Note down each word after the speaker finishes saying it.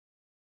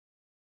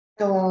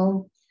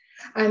Hello,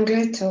 I'm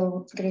glad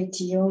to greet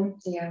you,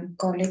 dear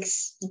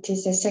colleagues. It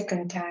is the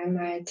second time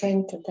I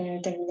attend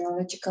the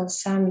Terminological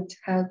Summit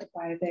held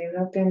by the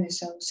European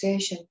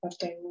Association for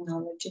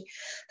Terminology,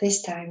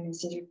 this time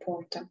as a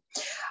reporter.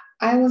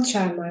 I will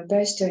try my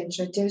best to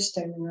introduce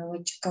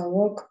terminological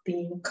work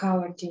being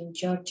covered in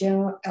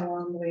Georgia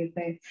along with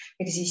the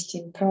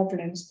existing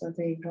problems to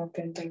the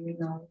European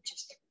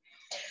terminologists.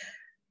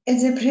 At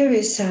the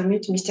previous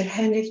summit, Mr.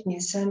 Henrik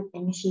Nielsen,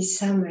 in his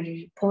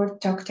summary report,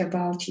 talked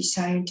about his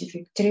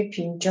scientific trip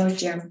in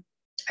Georgia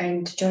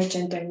and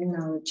Georgian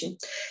terminology.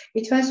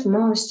 It was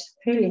most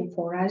thrilling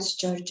for us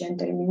Georgian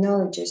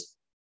terminologists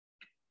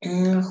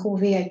who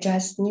were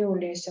just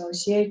newly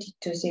associated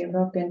to the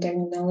European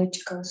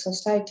Terminological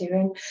Society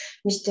when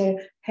Mr.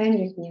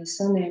 Henrik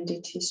Nielsen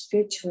ended his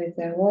speech with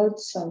the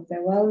words of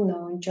the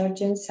well-known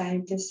Georgian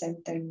scientist and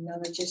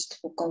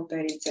terminologist Vukol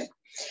Beridze.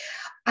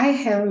 I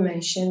have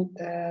mentioned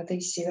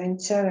this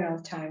event several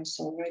times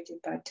already,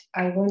 but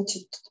I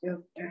wanted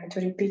to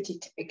repeat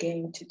it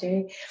again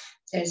today,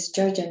 as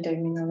Georgian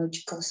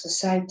Terminological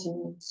Society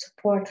needs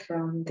support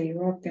from the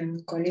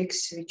European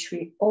colleagues, which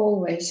we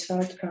always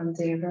felt from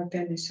the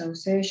European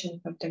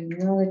Association for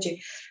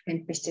Terminology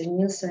and Mr.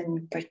 Nielsen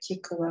in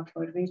particular,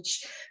 for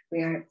which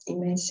we are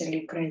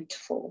immensely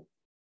grateful.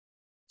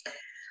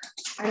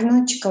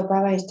 Arnold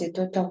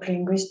Institute of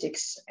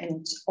Linguistics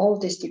and its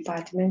oldest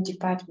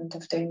Department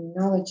of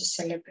Terminology,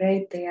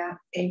 celebrate their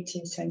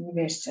 18th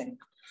anniversary.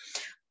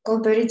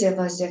 Beridze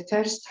was the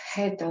first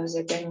head of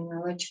the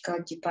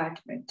Terminological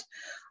Department.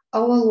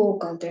 Our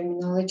local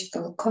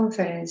terminological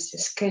conference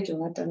is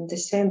scheduled on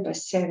December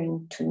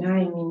 7 to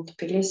 9 in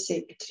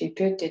Tbilisi, a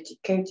tribute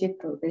dedicated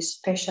to this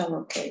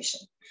special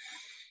occasion.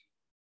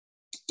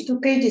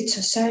 Educated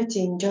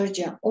society in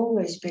Georgia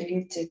always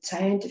believed that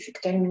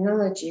scientific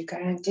terminology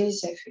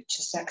guarantees the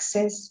future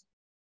success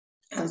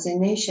of the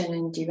nation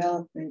and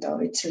development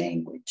of its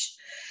language.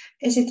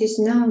 As it is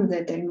known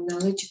that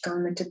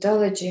terminological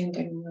methodology and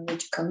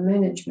terminological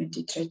management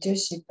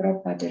introducing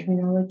proper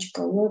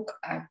terminological work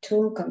are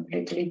two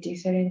completely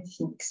different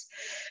things.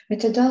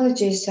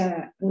 Methodology is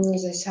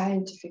a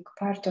scientific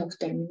part of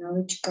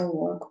terminological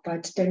work,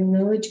 but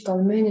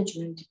terminological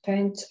management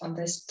depends on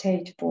the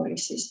state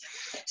policies.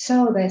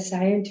 So the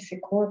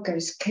scientific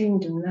workers can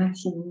do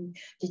nothing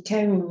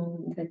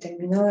determining the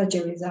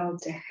terminology without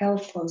the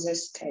help of the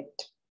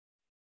state.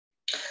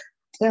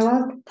 The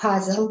word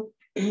puzzle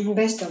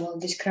best of all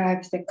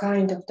describes the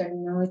kind of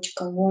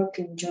terminological work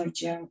in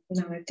Georgia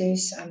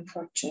nowadays,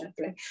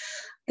 unfortunately.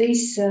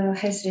 This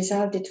has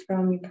resulted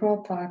from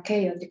improper,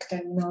 chaotic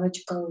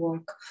terminological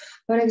work.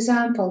 For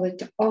example,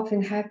 it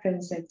often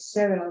happens that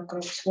several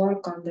groups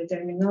work on the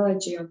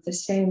terminology of the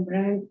same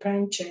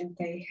branch and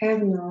they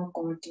have no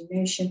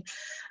coordination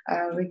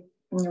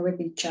with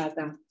each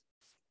other.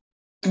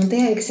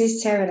 There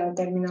exist several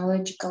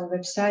terminological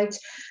websites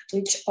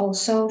which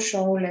also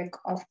show lack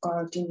of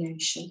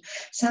coordination.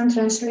 Some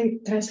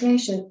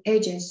translation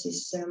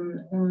agencies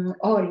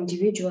or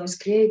individuals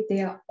create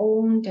their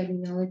own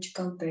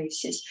terminological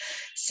bases.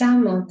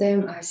 Some of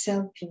them are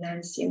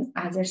self-financing,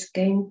 others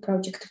gain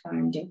project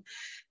funding.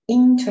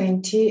 In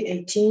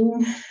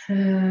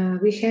 2018,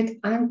 we had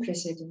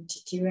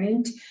unprecedented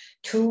event.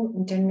 Two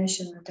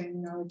international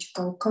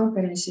terminological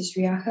conferences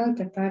were held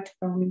apart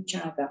from each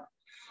other.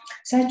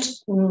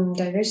 Such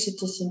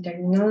diversities in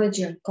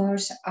terminology, of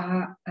course,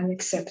 are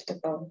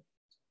unacceptable.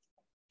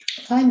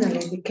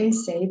 Finally, we can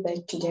say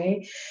that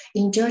today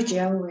in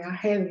Georgia we are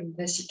having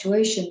the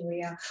situation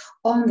where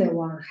on the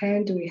one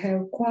hand we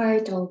have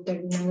quite old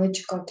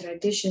terminological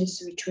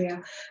traditions which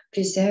were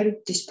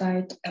preserved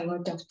despite a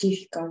lot of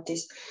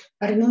difficulties.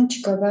 Arnold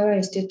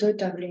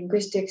Institute of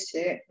Linguistics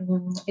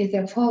is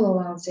a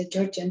follower of the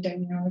Georgian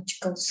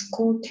Terminological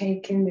School,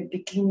 taking the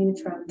beginning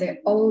from the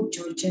old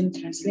Georgian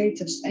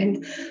translators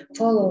and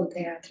follow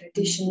their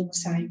traditional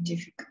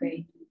scientific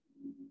way.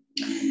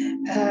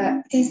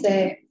 It is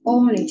the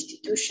only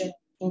institution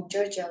in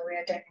Georgia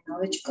where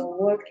terminological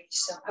work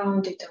is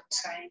founded on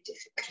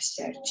scientific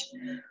research.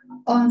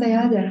 On the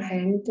other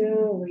hand,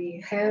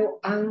 we have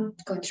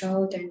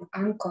uncontrolled and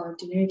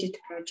uncoordinated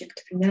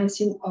project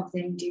financing of the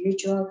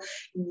individual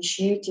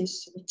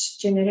initiatives which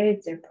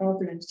generate the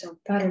problems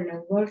of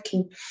parallel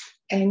working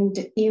and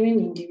even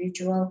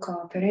individual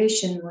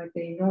cooperation with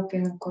the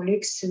European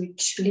colleagues,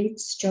 which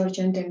leads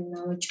Georgian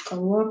terminological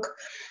work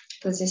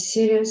to the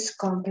serious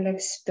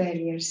complex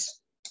barriers.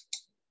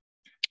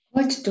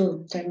 What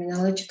do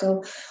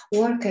terminological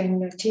work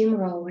and team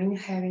rowing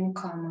have in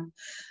common?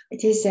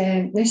 It is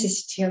a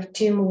necessity of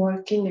team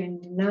working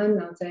and none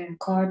of the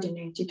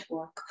coordinated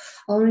work.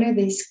 Only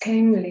this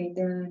can lead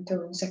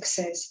to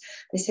success.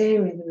 The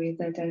same is with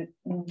the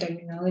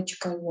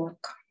terminological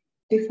work.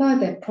 Before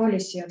the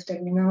policy of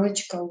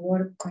terminological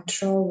work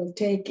control will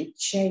take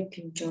its shape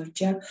in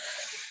Georgia,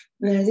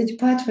 The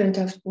Department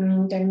of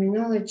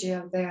Terminology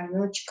of the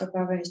Arnold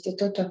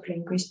Institute of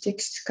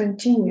Linguistics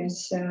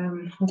continues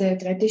the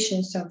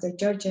traditions of the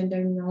Georgian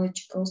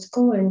Terminological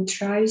School and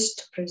tries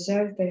to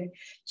preserve the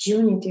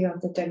unity of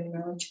the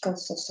Terminological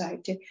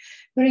Society.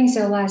 During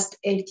the last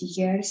 80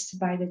 years,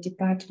 by the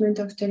Department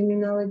of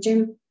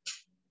Terminology,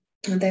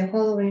 the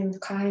following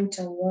kinds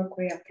of work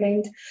were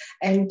planned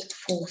and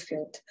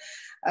fulfilled.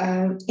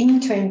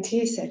 In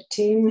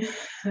 2013,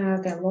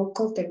 the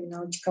local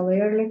terminological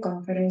yearly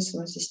conference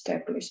was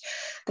established.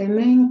 The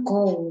main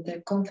goal of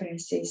the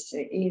conference is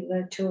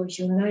either to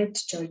unite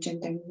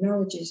Georgian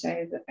terminologies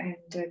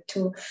and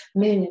to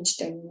manage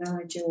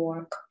terminology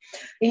work.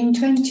 In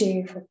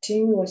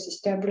 2014 was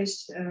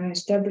established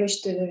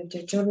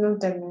the Journal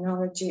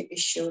Terminology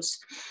Issues.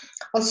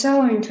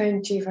 Also in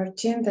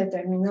 2014, the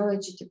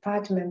Terminology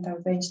Department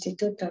of the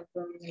Institute of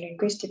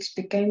Linguistics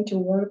began to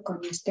work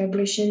on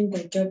establishing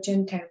the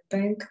Georgian Term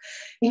Bank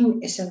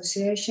in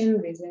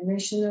association with the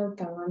National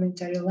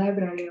Parliamentary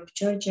Library of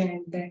Georgia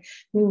and the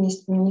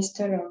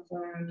Minister of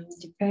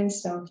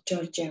Defense of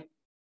Georgia.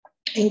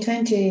 In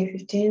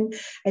 2015,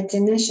 at the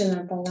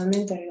National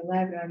Parliamentary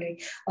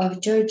Library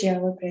of Georgia,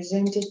 we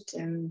presented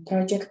a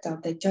project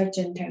of the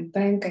Georgian Term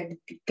Bank and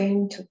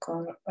began to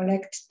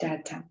collect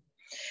data.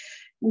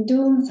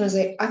 Due to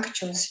the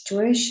actual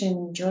situation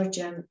in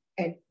Georgia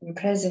at the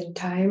present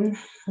time,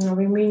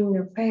 we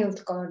mean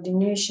failed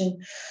coordination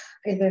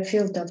in the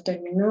field of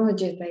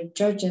terminology. The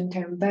Georgian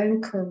Term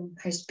Bank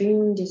has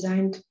been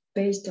designed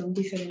based on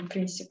different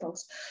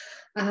principles.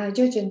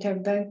 Georgian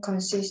Term Bank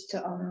consists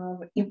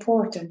of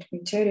important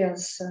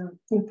materials,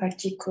 in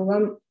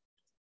particular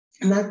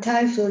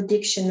multiple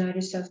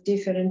dictionaries of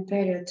different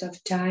periods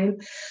of time,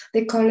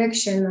 the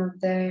collection of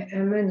the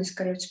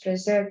manuscripts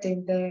preserved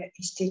in the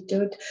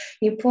Institute,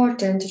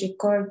 important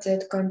records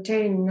that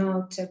contain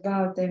notes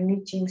about the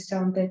meetings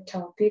on the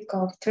topic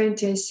of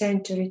 20th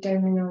century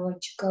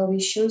terminological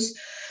issues,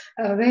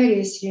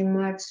 various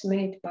remarks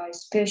made by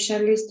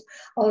specialists,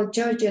 all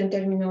Georgian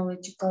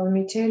terminological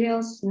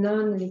materials,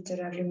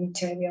 non-literary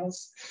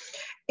materials.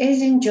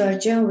 As in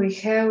Georgia, we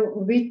have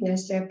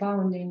witnessed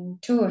abounding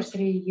 2 or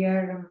 3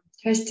 year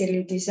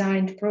hastily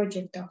designed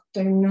project of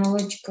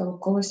terminological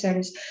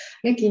glossaries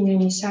lacking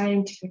any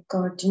scientific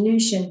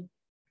coordination.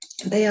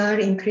 They are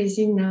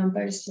increasing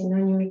numbers,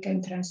 synonymic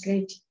and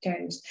translated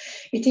terms.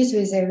 It is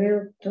with a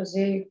will to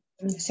the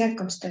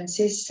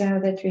circumstances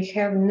that we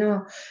have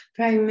now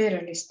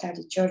primarily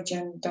studied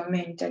Georgian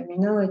domain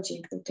terminology,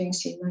 including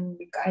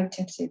synonymic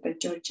items in the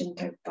Georgian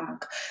Term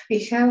Bank.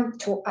 We have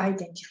to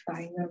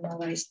identify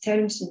normalized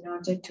terms in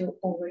order to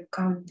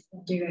overcome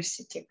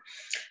diversity.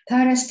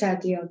 Thorough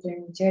study of the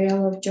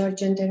material of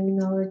Georgian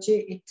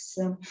terminology, its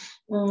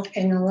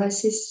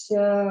analysis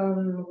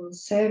will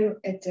serve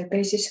as the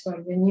basis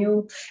for the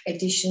new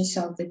editions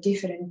of the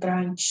different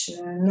branch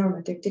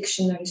normative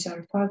dictionaries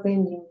or further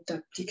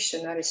named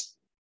dictionaries.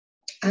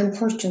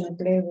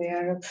 Unfortunately, we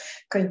are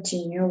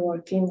continue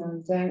working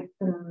on the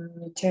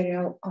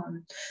material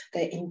on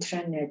the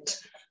intranet.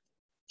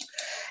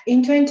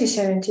 In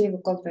 2017,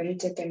 Vukol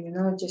Beridze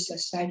Terminology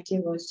Society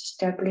was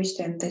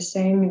established, and the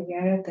same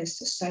year the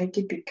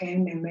society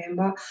became a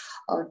member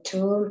of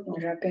 2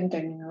 European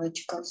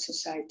terminological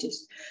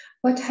societies.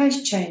 What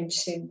has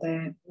changed in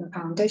the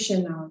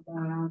foundation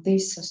of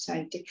this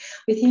society?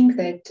 We think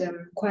that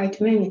quite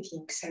many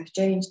things have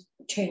changed.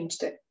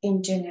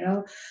 In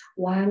general,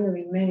 one,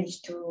 we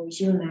managed to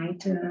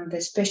unite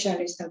the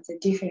specialists of the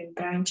different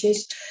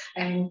branches,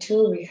 and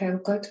 2, we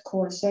have got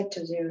closer to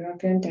the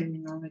European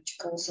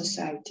terminological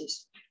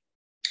societies.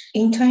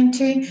 In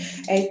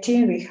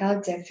 2018, we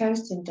held the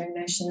first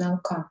international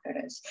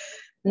conference.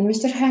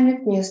 Mr.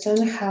 Henrik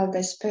Nielsen held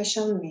a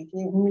special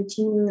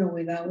meeting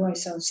with our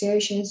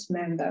association's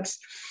members.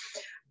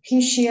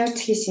 He shared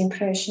his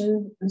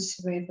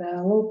impressions with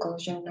local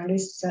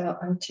journalists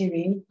on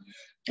TV.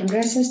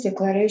 Brussels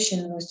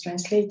Declaration was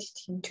translated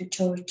into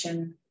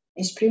Georgian.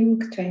 In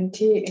spring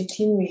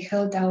 2018, we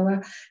held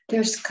our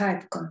first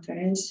Skype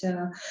conference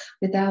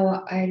with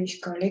our Irish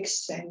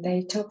colleagues, and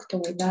they talked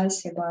with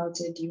us about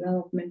the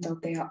development of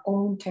their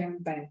own term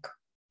bank.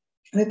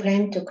 We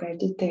plan to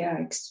credit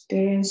their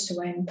experience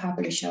when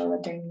publish our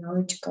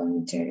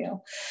terminological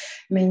material.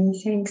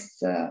 Many thanks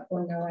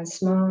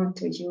once more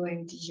to you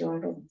and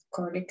your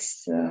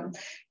colleagues.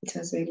 It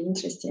was very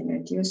interesting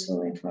and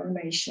useful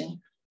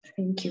information.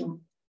 Thank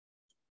you.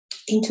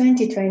 In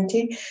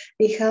 2020,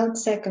 we held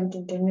second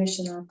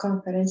international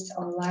conference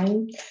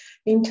online.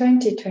 In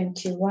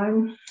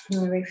 2021,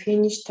 we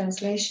finished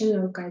translation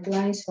of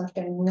guidelines for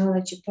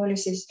terminology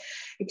policies.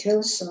 It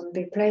will soon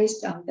be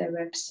placed on the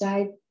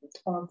website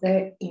of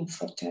the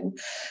Infoterm.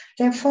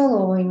 The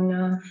following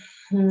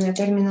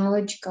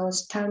terminological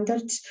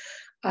standards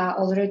are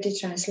already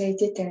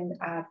translated and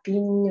are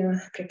being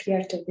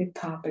prepared to be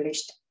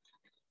published.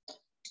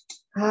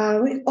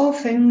 We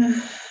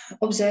often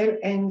observe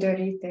and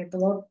read the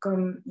blog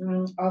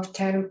of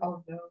term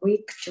of the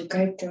week to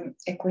get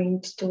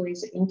acquainted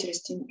with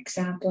interesting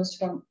examples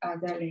from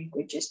other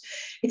languages.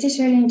 It is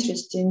very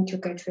interesting to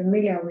get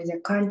familiar with a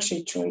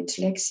country through its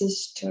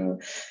lexicon,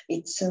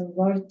 its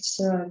words.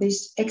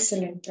 This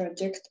excellent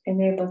project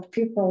enabled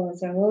people of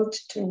the world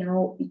to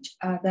know each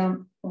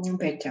other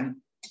better.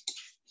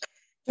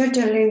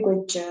 Georgian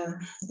language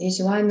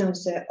is one of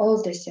the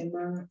oldest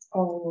among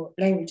all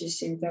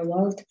languages in the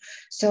world,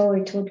 so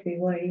it would be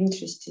very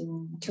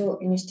interesting to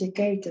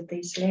investigate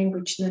this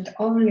language not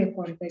only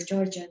for the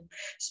Georgian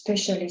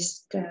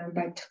specialists,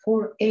 but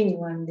for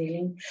anyone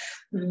dealing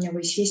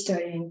with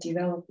history and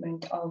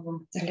development of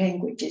the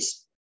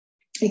languages.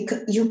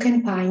 You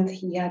can find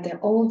here the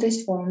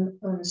oldest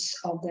forms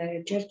of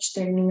the Church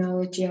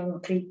terminology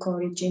of Greek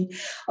origin,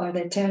 or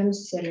the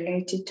terms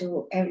related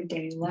to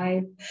everyday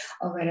life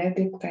of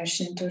Arabic,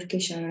 Persian,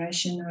 Turkish, or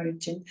Russian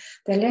origin.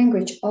 The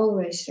language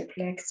always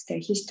reflects the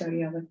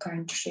history of a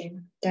country.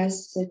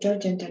 Thus, the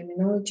Georgian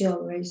terminology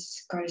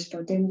always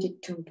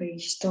corresponded to the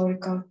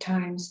historical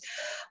times.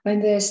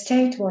 When the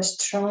state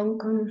was strong,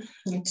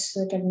 its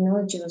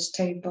terminology was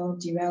stable,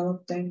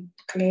 developed, and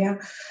clear,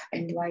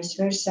 and vice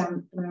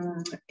versa.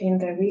 In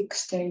the weak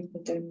state,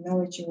 the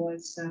terminology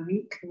was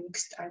weak,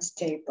 mixed,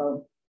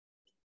 unstable.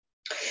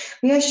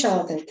 We are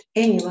sure that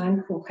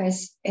anyone who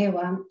has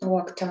ever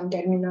worked on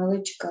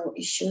terminological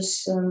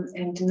issues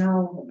and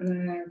know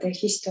the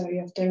history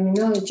of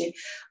terminology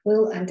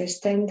will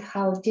understand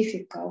how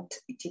difficult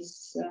it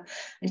is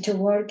to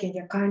work in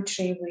a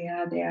country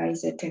where there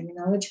is a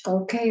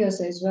terminological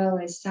chaos as well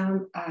as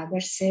some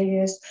other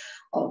serious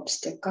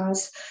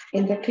obstacles.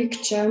 In the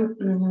picture,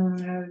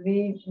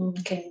 we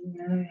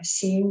can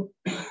see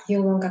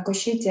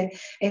Vukol,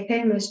 a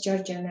famous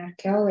Georgian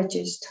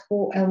archaeologist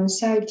who,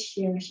 alongside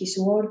his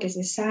work as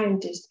a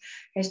scientist,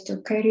 has to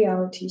carry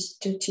out his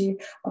duty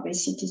of a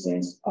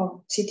citizen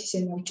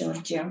of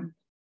Georgia.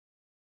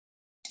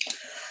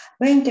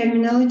 When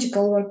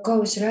terminological work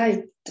goes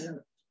right,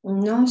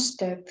 no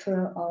step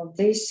of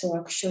this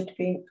work should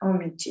be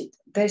omitted.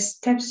 The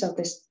steps of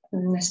the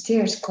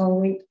stairs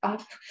going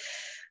up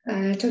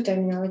to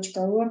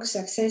terminological work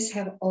success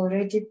have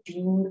already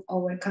been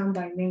overcome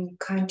by many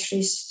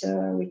countries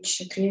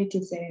which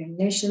created their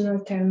national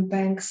term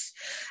banks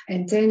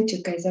and then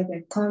together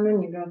the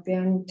common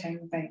European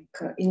term bank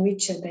in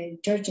which the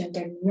Georgian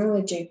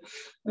terminology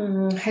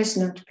has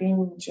not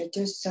been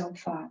introduced so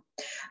far.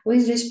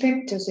 With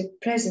respect to the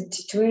present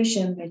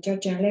situation, the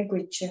Georgian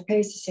language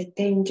faces a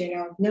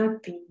danger of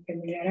not being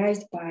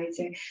familiarized by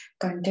the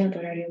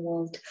contemporary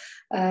world.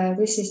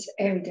 This is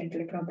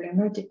evidently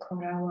problematic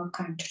for our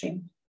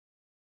country.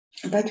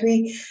 But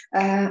we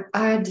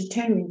are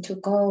determined to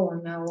go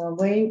on our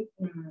way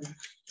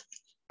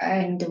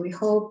and we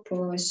hope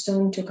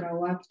soon to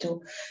grow up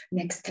to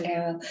next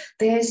level.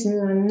 There is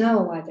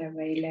no other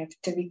way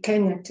left. We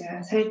cannot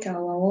threat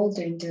our old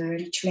and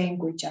rich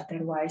language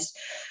otherwise.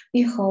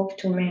 We hope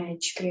to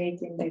manage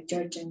creating the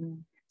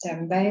Georgian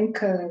term bank.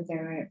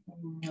 The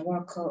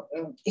work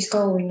is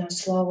going on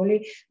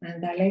slowly,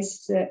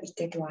 nonetheless it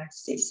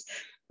advances.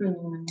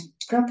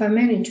 Proper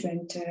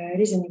management,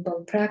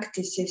 reasonable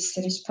practices,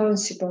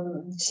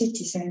 responsible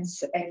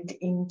citizens, and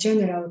in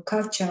general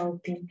culture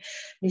of being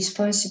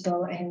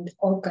responsible and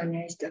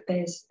organized.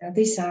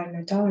 These are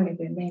not only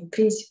the main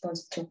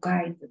principles to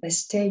guide the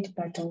state,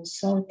 but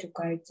also to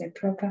guide the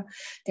proper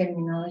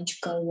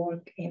terminological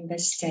work in the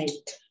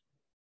state.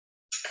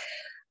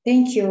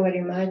 Thank you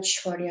very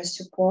much for your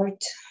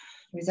support,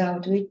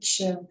 without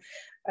which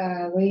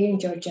we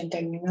Georgian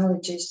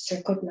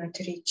terminologists could not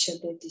reach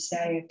the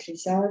desired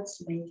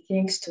results. Many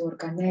thanks to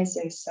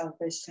organizers of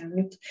the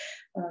summit,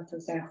 to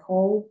the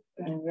whole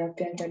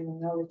European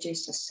Terminology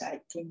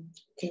Society.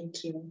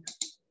 Thank you.